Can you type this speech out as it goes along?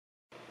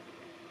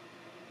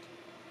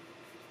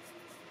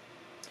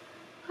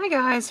Hi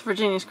guys,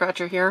 Virginia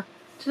Scratcher here.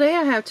 Today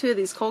I have two of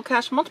these Cold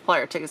Cash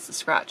Multiplier tickets to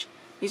scratch.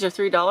 These are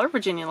 $3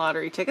 Virginia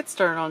Lottery tickets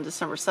starting on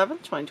December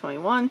 7th,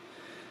 2021.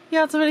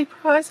 Yeah, it's a mini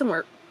prize and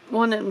we're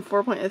 1 in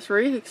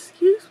 4.3.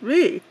 Excuse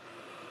me.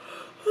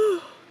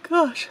 Oh,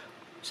 gosh.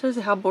 Shows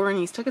you how boring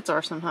these tickets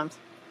are sometimes.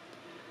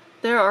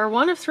 There are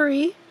 1 of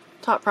 3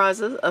 top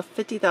prizes of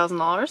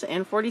 $50,000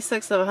 and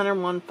 46 of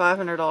 101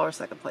 $500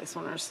 second place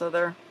winners. So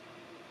they're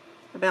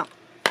about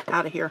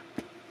out of here.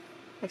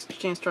 Extra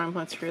chance drawing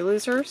points for your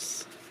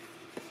losers.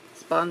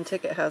 This bottom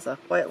ticket has a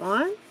white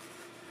line.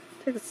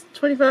 Ticket's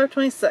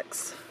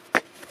 $25.26.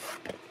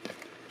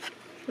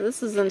 So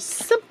this is a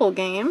simple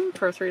game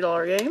for a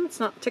 $3 game. It's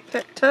not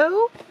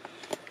tic-tac-toe.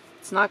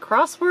 It's not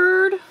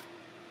crossword.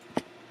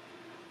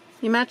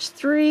 You match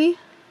 3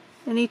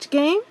 in each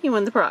game, you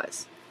win the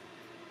prize.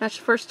 Match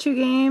the first 2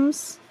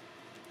 games,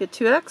 get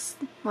 2x.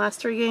 Last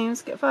 3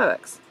 games, get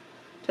 5x.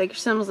 Take your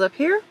symbols up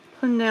here,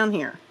 put them down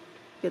here.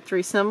 Get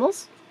 3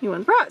 symbols, you win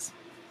the prize.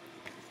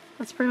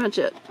 That's pretty much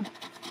it.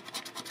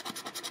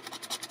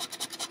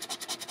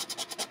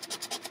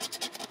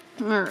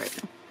 Alright.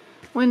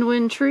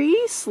 Wind,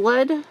 tree,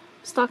 sled,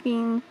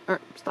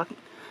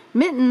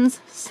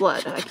 mittens,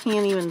 sled. I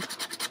can't even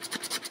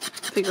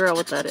figure out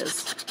what that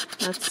is.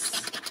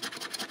 That's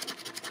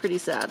pretty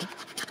sad.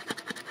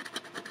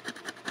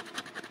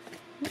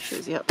 That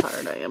shows you how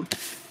tired I am.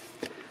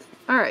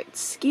 Alright.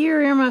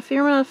 Skier,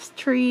 earmuff,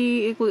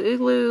 tree,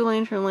 igloo,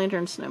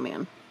 lantern,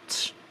 snowman.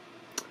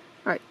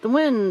 Alright, the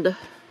wind.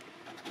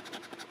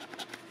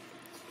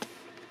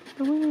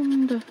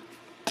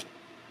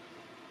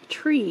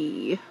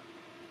 Tree.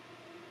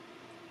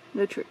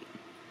 No tree.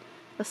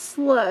 A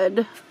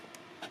sled.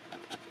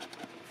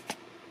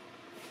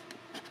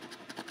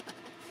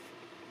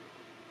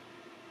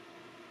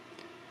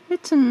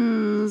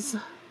 Mittens.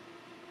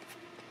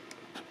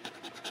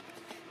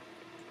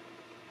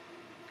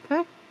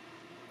 Okay.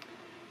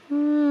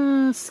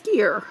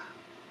 Skier.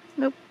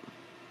 Nope.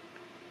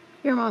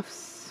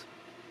 Earmuffs.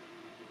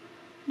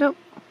 Nope.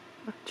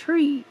 A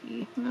tree.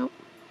 Nope.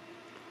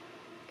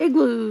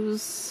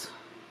 Igloos.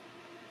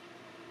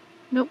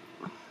 Nope.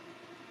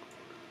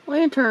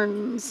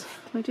 Lanterns.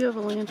 We do have a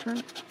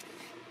lantern.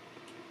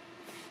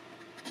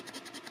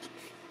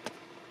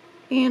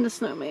 And a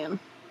snowman.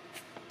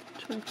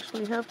 Which we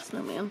actually have a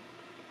snowman.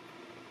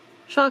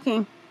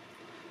 Shocking.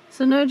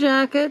 So no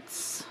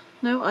jackets,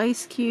 no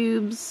ice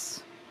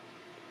cubes,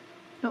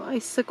 no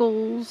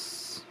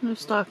icicles, no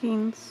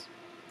stockings,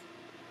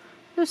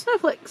 no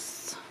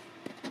snowflakes.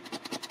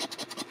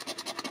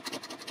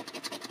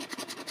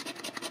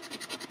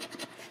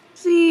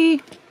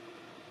 See?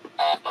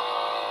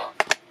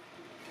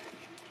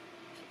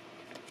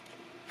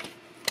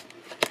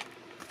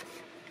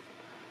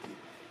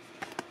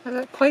 I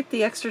got quite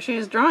the extra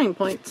chance drawing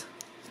points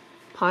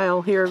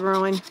pile here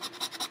growing.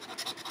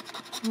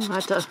 I'll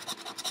have to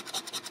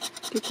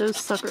get those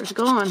suckers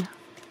gone.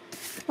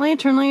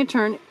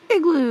 Lantern,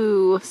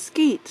 igloo,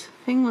 skate,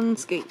 penguin,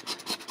 skate.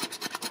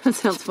 That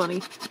sounds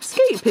funny.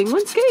 Skate,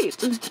 penguin, skate.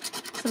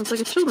 Sounds like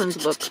a children's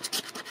book.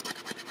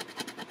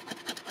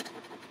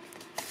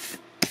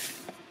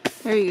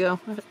 There you go.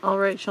 I'll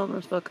write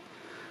children's book.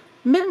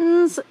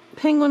 Mittens,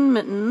 penguin,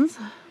 mittens.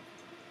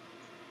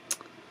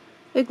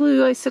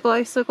 Igloo,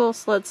 icicle,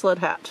 sled,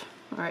 hat.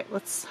 Alright,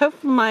 let's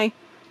hope my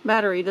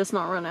battery does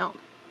not run out.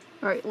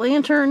 Alright,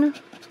 lantern.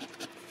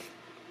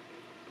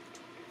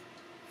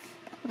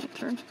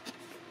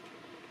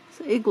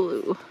 It's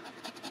igloo.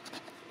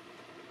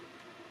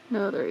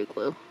 No other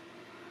igloo.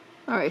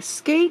 Alright,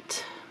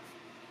 skate.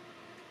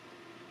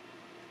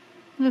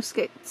 No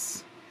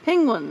skates.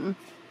 Penguin.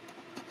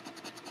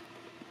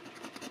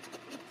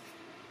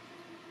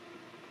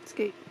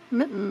 Skate.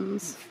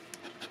 Mittens.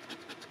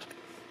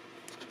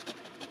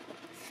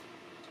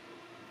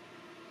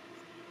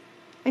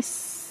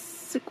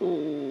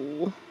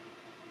 Icicle.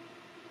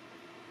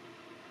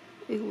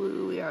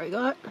 Igloo we already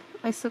got.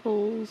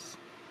 Icicles.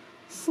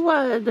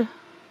 Sled.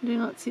 Do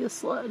not see a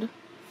sled.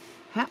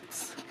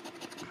 Hats.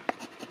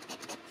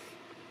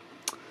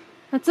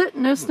 That's it.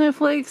 No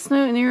snowflakes,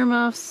 no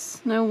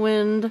earmuffs, no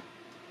wind,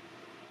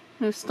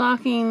 no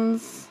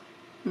stockings,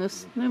 no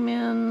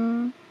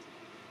snowmen.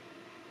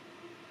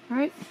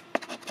 Alright.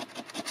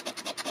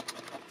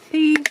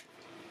 P.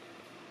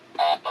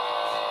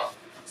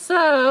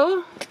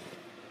 So,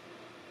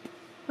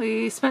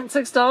 we spent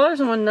 $6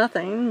 and won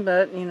nothing,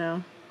 but, you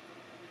know,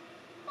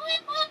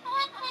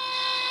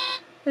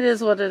 it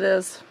is what it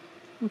is.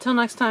 Until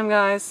next time,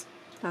 guys,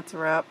 that's a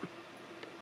wrap.